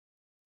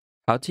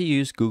How to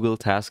use Google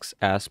Tasks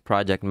as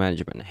project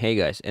management. Hey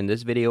guys, in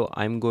this video,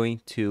 I'm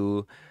going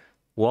to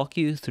walk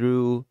you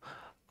through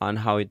on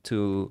how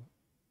to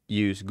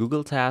use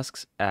Google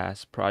Tasks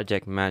as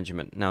project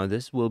management. Now,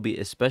 this will be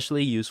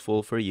especially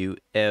useful for you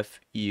if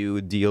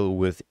you deal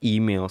with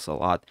emails a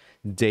lot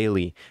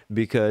daily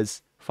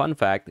because fun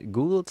fact,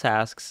 Google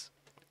Tasks,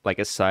 like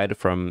aside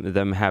from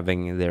them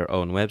having their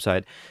own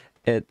website,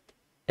 it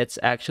it's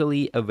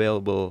actually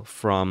available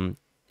from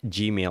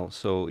Gmail.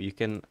 So you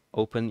can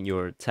open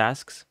your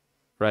tasks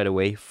right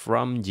away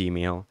from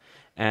Gmail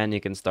and you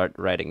can start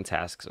writing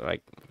tasks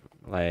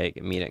like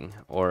a meeting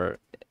or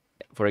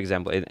for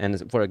example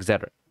and for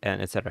etc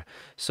and etc.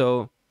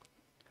 So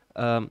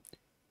um,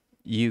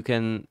 you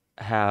can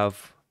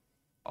have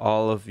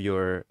all of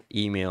your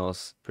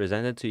emails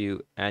presented to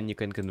you and you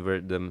can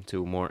convert them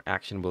to more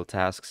actionable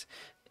tasks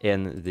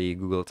in the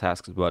Google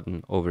Tasks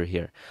button over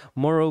here.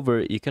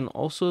 Moreover, you can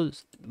also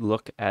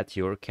look at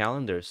your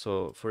calendar.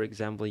 So for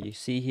example, you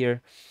see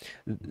here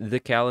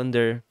the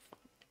calendar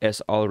is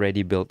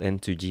already built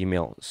into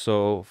Gmail.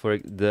 So for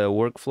the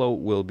workflow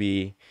will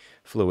be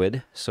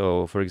fluid.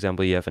 So for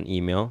example, you have an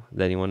email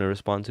that you want to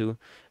respond to,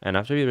 and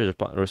after you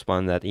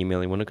respond to that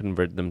email, you want to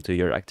convert them to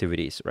your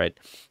activities, right?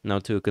 Now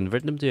to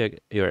convert them to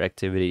your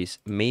activities,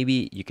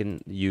 maybe you can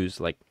use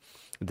like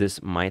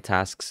this My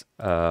Tasks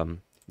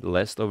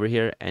list over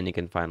here, and you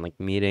can find like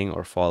meeting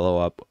or follow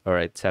up or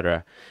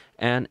etc.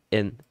 And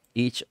in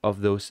each of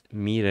those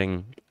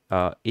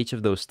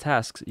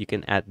tasks, you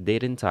can add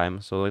date and time.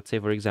 So let's say,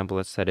 for example,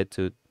 let's set it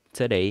to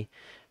today,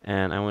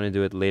 and I want to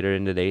do it later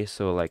in the day,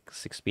 so like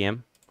 6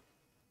 p.m.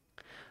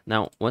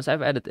 Now, once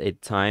I've added a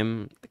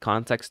time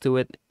context to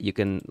it, you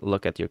can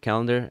look at your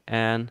calendar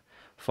and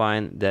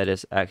find that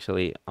is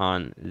actually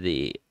on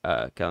the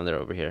calendar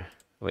over here.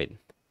 Wait,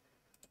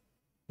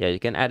 yeah, you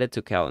can add it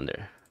to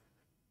calendar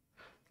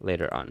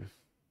later on.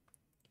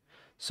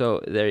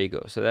 So there you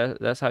go. So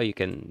that's how you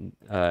can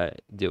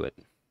do it.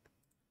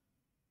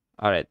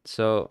 All right,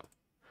 so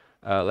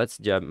let's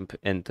jump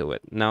into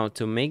it. Now,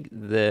 to make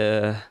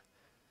the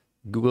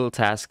Google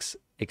Tasks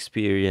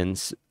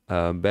experience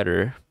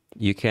better,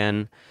 you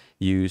can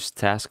use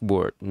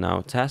Taskboard.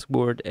 Now,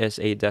 Taskboard is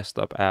a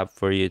desktop app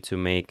for you to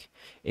make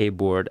a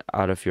board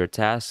out of your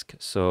task.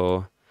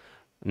 So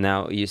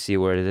now you see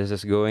where this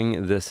is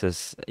going. This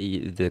is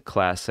the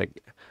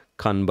classic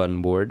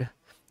Kanban board.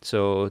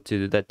 So to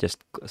do that,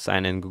 just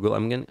sign in Google.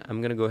 I'm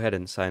gonna go ahead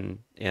and sign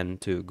in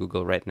to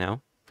Google right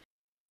now.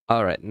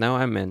 All right, now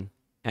I'm in,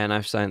 and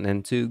I've signed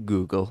into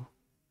Google.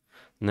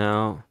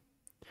 Now,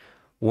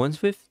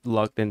 once we've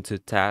logged into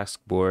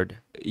Taskboard,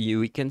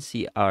 we can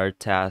see our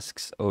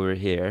tasks over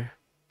here.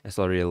 It's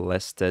already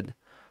listed,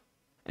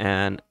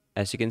 and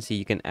as you can see,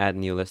 you can add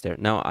new list there.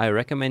 Now, I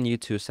recommend you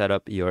to set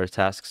up your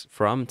tasks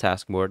from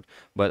Taskboard,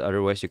 but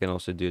otherwise you can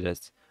also do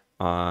this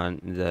on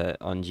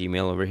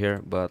Gmail over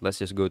here. But let's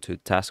just go to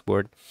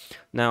Taskboard.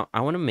 Now,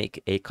 I want to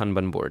make a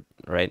Kanban board,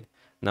 right?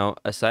 Now,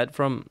 aside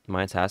from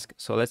my task,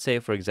 so let's say,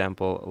 for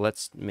example,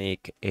 let's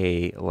make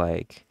a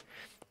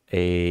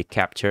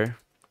capture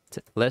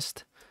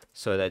list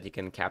so that you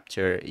can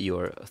capture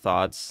your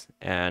thoughts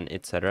and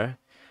etc.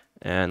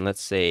 And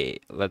let's say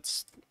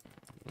let's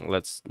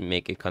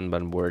make a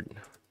Kanban board,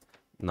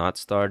 not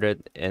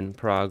started, in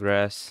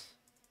progress,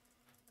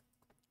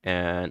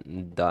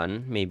 and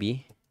done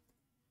maybe.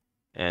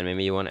 And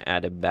maybe you want to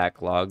add a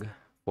backlog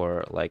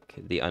for like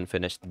the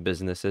unfinished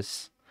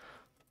businesses.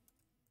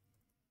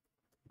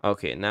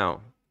 Okay,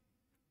 now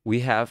we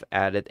have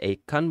added a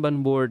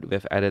Kanban board,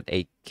 we've added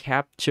a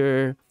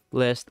capture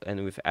list,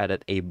 and we've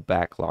added a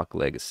backlog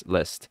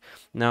list.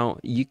 Now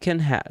you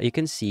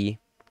can see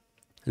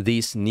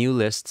these new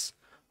lists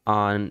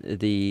on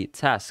the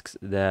tasks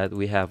that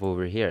we have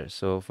over here.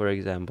 So for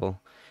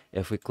example,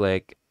 if we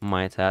click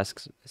my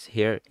tasks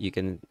here, you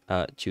can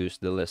choose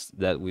the list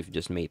that we've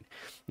just made.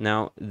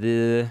 Now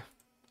the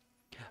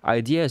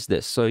idea is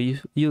this. So you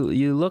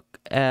look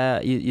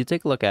at you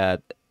take a look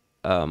at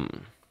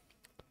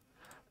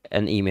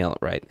an email,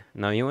 right?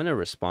 Now you want to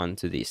respond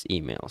to these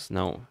emails.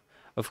 Now,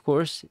 of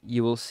course,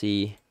 you will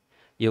see,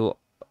 you'll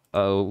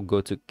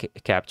go to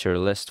capture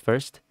list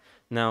first.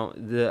 Now,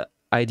 the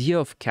idea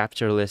of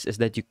capture list is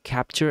that you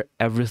capture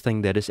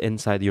everything that is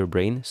inside your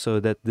brain so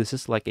that this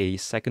is like a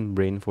second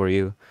brain for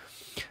you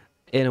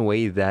in a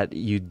way that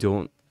you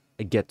don't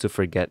get to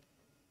forget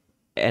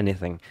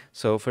anything.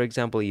 So for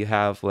example, you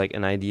have like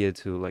an idea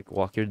to like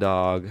walk your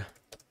dog,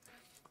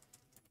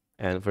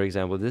 and for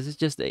example, this is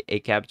just a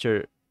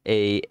capture,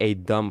 a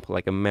dump,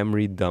 like a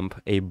memory dump,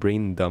 a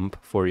brain dump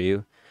for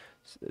you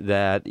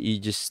that you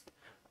just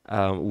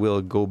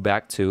will go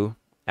back to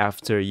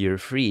after you're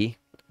free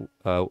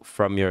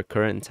from your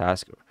current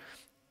task,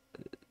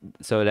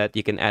 so that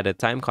you can add a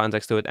time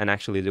context to it and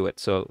actually do it.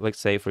 So let's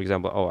say, for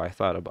example, oh, I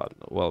thought about,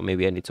 well,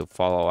 maybe I need to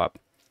follow up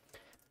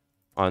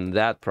on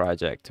that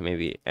project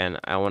maybe, and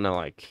I want to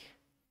like,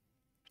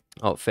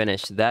 oh,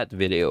 finish that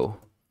video,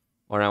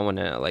 or I want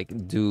to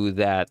like do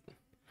that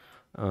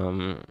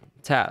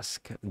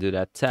task,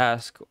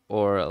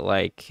 or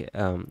like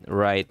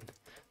write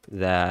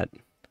that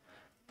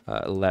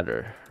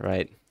letter,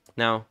 right?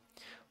 Now,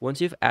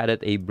 once you've added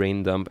a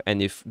brain dump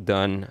and you've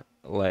done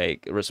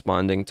like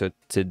responding to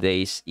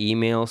today's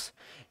emails,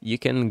 you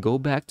can go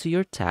back to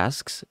your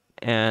tasks,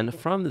 and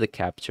from the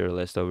capture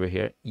list over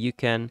here, you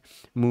can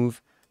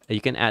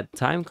add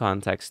time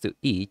context to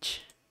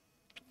each.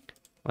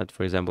 Like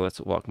for example,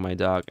 let's walk my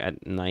dog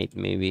at night,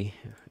 maybe,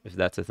 if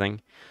that's a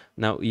thing.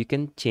 Now you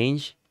can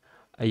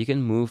you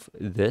can move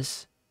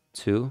this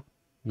to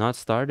not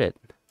started.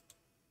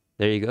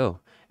 There you go.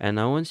 And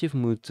now once you've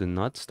moved to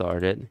not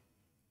started,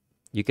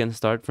 you can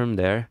start from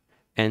there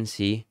and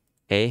see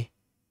a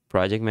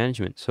project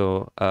management.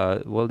 So,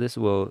 well, this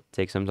will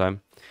take some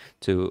time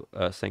to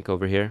sync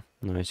over here.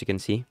 Now, as you can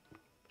see,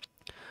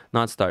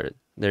 not started.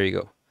 There you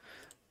go.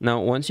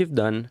 Now, once you've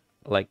done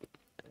like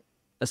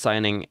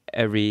assigning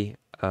every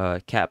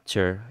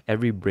capture,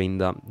 every brain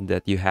dump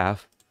that you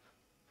have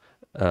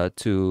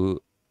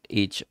to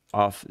each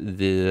of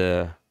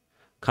the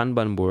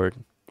Kanban board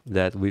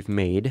that we've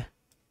made,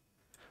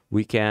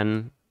 we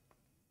can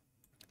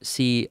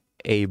see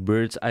a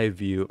bird's eye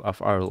view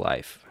of our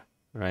life,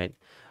 right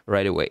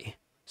away.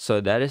 So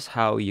that is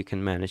how you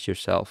can manage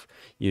yourself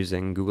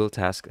using Google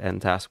Tasks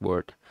and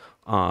Taskboard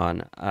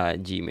on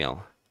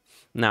Gmail.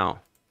 Now,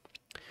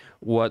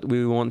 what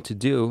we want to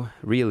do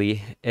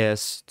really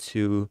is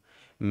to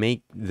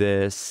make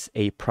this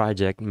a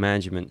project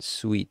management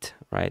suite,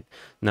 right?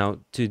 Now,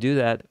 to do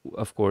that,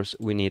 of course,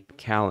 we need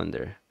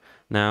calendar.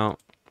 Now,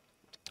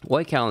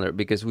 why calendar?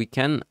 Because we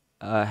can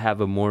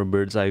have a more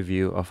bird's eye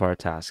view of our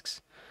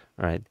tasks,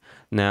 right?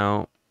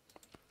 Now,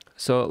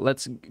 so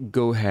let's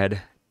go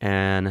ahead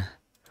and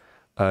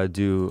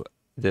do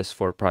this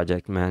for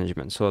project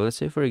management. So let's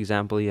say, for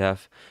example, you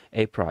have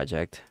a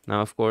project.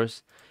 Now, of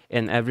course,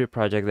 in every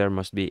project, there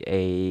must be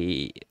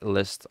a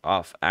list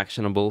of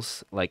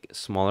actionables, like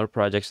smaller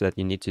projects that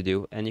you need to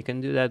do. And you can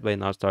do that by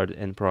not started,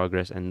 in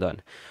progress, and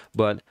done.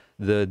 But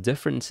the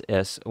difference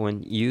is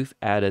when you've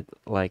added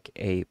like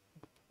a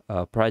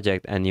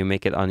project and you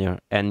make it on your,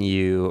 and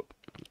you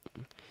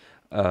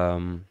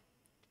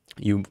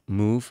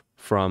move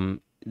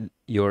from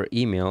your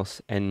emails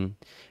and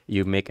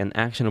you make an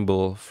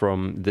actionable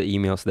from the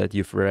emails that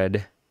you've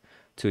read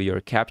to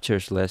your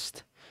captures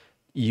list,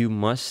 you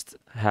must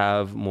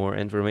have more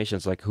information,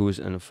 like who's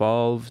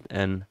involved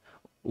and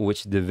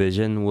which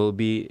division will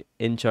be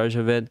in charge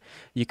of it.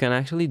 You can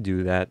actually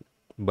do that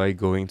by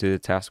going to the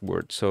task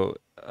board. So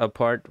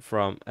apart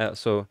from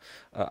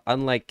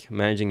unlike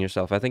managing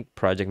yourself, I think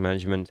project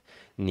management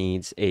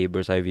needs a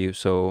bird's eye view.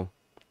 So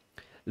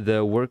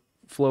the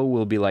workflow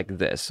will be like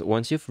this.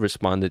 Once you've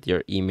responded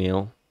your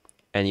email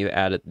and you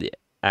added the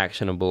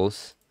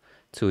actionables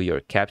to your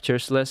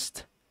captures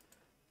list,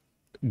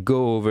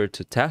 go over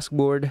to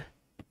taskboard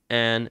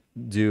and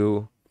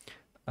do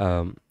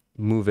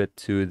move it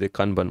to the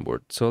Kanban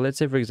board. So let's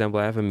say, for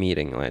example, I have a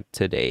meeting like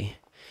today.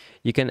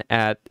 You can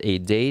add a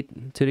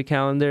date to the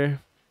calendar,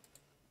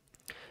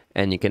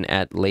 and you can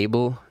add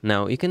label.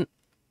 Now you can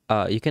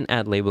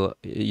add label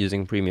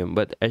using Premium,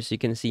 but as you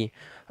can see,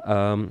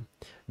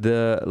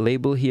 the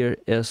label here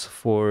is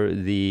for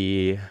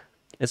the,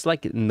 it's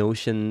like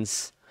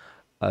Notion's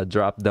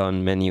drop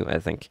down menu, I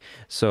think.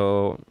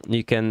 So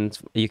you can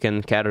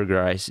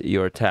categorize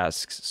your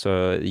tasks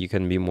so you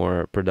can be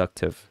more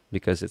productive,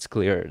 because it's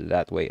clear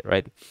that way,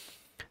 right?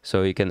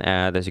 So you can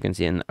add, as you can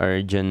see, an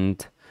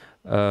urgent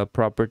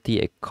property,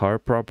 a car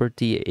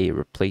property, a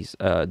replace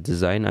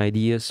design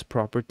ideas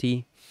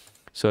property.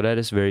 So that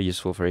is very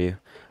useful for you,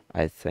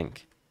 I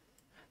think.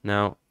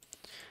 Now,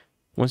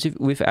 once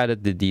we've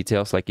added the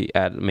details, like you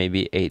add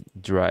maybe a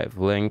Drive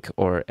link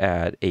or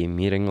add a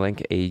meeting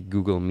link, a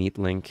Google Meet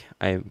link,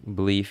 I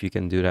believe you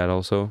can do that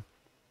also.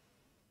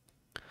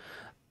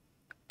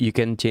 You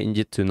can change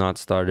it to not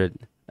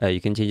started. You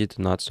can change it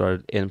to not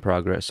started, in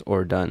progress,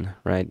 or done,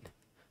 right?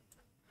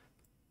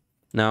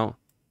 Now,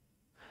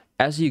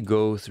 as you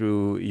go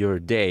through your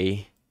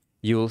day,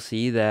 you will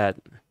see that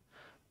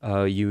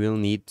you will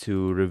need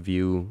to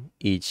review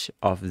each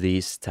of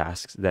these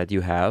tasks that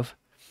you have.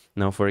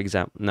 Now, for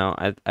example,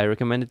 I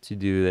recommend it to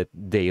do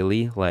that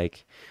daily,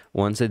 like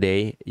once a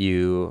day.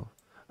 You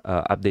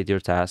update your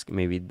task,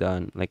 maybe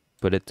done, like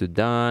put it to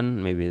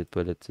done, maybe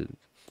put it to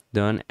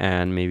done,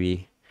 and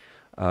maybe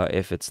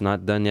if it's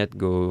not done yet,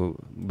 go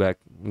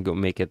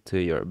make it to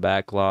your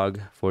backlog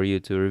for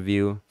you to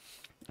review,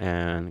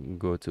 and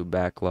go to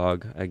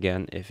backlog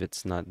again if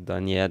it's not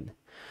done yet.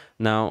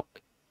 Now,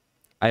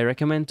 I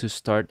recommend to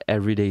start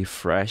every day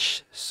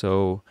fresh,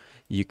 so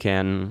you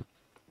can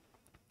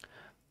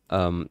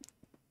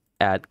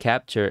add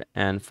capture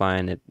and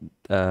find it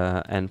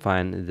and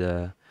find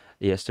the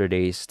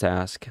yesterday's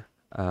task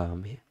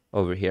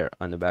over here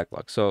on the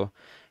backlog. So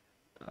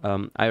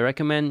I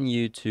recommend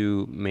you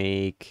to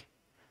make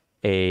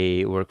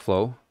a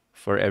workflow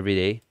for every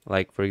day.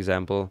 Like for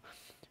example,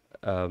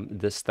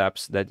 the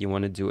steps that you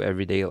want to do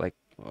every day. Like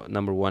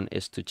number one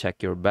is to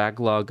check your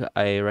backlog,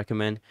 I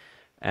recommend,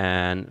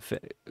 and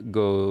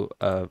go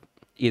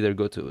either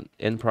go to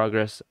in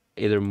progress,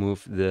 either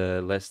move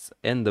the lists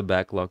in the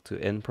backlog to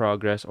in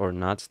progress or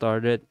not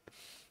started.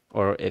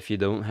 or if you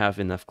don't have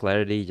enough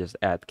clarity, just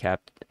add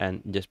cap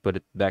and just put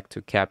it back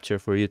to capture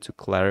for you to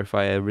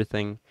clarify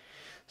everything.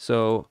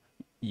 So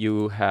we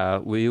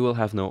will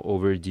have no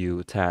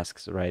overdue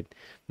tasks right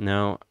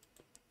now.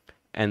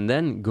 And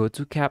then go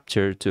to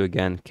capture to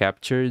again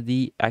capture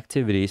the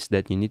activities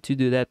that you need to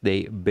do that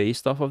day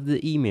based off of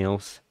the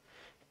emails.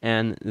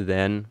 And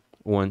then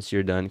once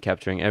you're done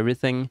capturing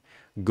everything,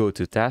 go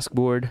to task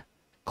board,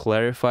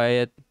 clarify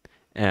it,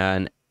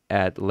 and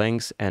add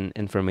links and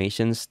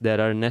informations that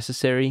are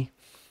necessary,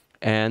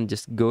 and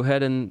just go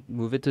ahead and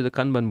move it to the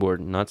Kanban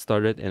board, not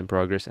started, in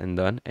progress, and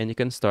done. And you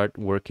can start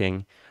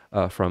working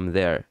from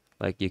there.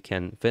 Like you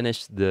can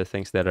finish the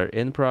things that are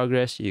in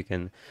progress. You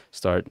can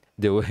start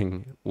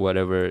doing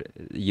whatever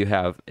you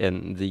have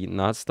in the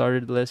not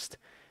started list.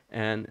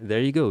 And there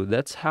you go.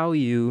 That's how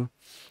you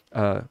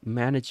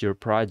manage your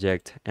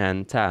project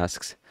and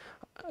tasks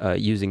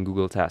using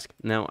Google Task.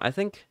 Now, I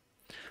think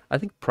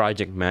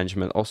project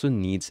management also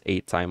needs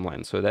a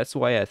timeline. So that's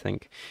why I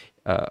think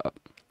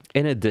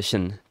in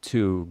addition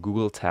to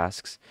Google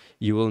Tasks,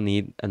 you will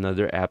need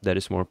another app that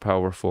is more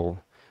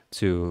powerful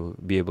to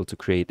be able to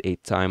create a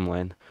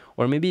timeline.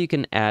 Or maybe you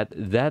can add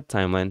that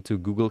timeline to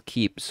Google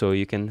Keep so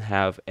you can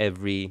have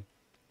every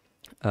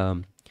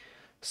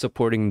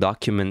supporting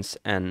documents,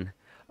 and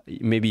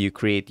maybe you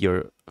create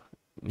your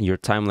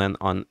timeline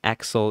on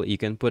Excel. You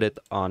can put it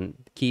on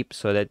Keep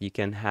so that you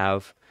can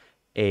have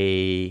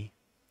a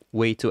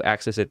way to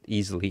access it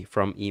easily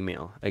from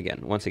email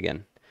once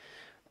again.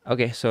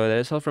 Okay, so that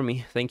is all from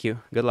me. Thank you.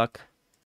 Good luck.